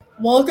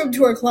Welcome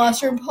to our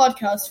classroom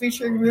podcast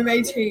featuring Room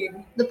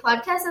 18. The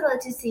podcast that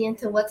lets you see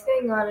into what's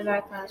going on in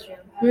our classroom.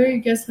 We're your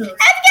guest hosts,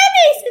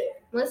 Abigail,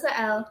 Melissa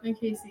L. and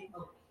Kacey.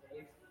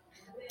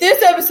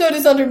 This episode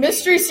is under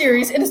Mystery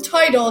Series and is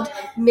titled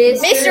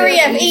Mystery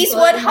of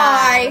Eastwood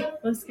High.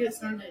 Let's get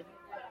started.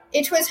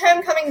 It was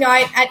homecoming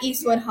night at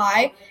Eastwood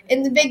High,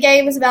 and the big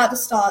game was about to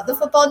start. The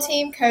football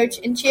team, coach,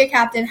 and cheer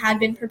captain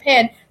had been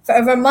prepared for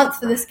over a month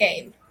for this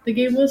game. The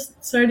game was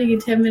starting in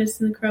 10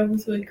 minutes and the crowd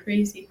was going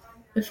crazy.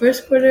 The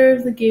first quarter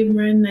of the game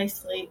ran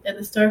nicely, and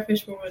the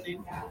Starfish were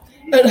winning.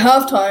 At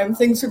halftime,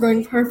 things were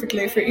going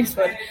perfectly for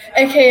Eastwood,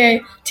 aka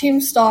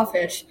Team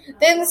Starfish.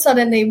 Then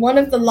suddenly, one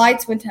of the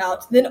lights went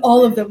out, then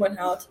all of them went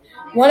out.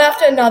 One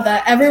after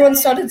another, everyone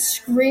started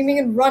screaming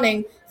and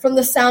running from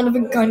the sound of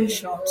a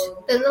gunshot.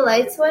 Then the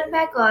lights went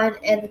back on,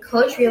 and the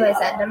coach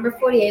realized that number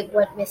 48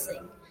 went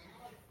missing.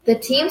 The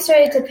team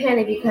started to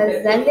panic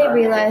because then they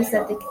realized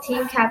that the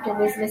team captain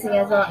was missing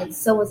as well, and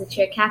so was the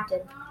cheer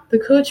captain. The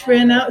coach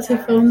ran out to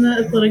phone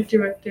the athletic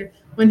director.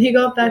 When he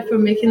got back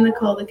from making the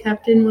call, the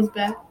captain was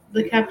back.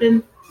 The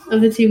captain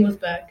of the team was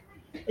back,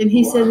 and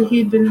he said that he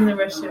had been in the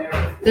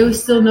restroom. There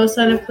was still no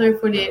sign of player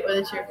 48 or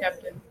the cheer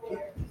captain.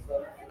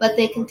 But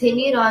they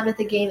continued on with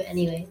the game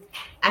anyway.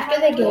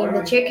 After the game,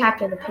 the cheer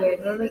captain appeared,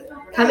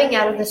 coming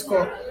out of the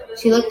school.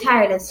 She looked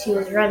tired as she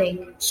was running.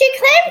 She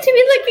claimed to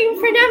be looking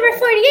for number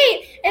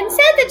 48 and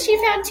said that she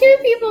found two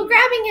people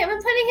grabbing him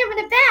and putting him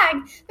in a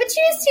bag, but she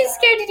was too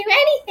scared to do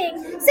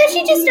anything, so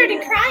she just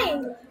started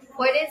crying.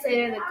 4 days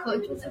later, the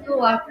coach was in the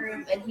locker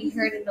room and he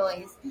heard a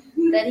noise.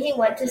 Then he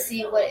went to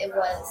see what it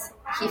was.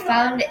 He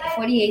found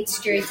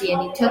 48's jersey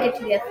and he took it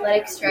to the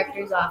athletics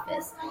director's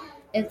office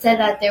and said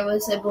that there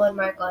was a blood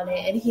mark on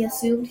it, and he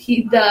assumed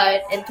he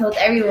died and told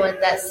everyone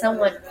that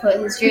someone put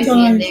his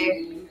jersey in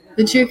there.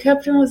 The cheer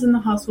captain was in the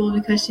hospital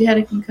because she had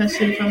a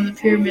concussion from the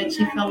pyramid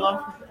she fell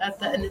off at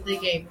the end of the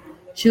game.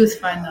 She was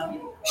fine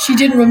though. She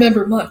didn't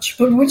remember much,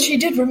 but what she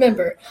did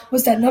remember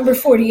was that number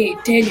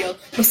 48, Daniel,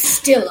 was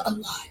still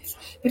alive.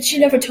 But she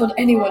never told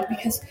anyone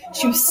because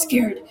she was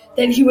scared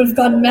that he would have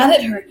gotten mad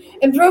at her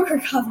and broke her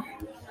cover.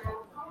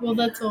 Well,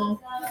 that's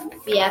all.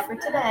 Yeah, for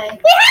today. We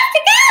have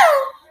to go!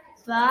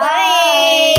 Bye!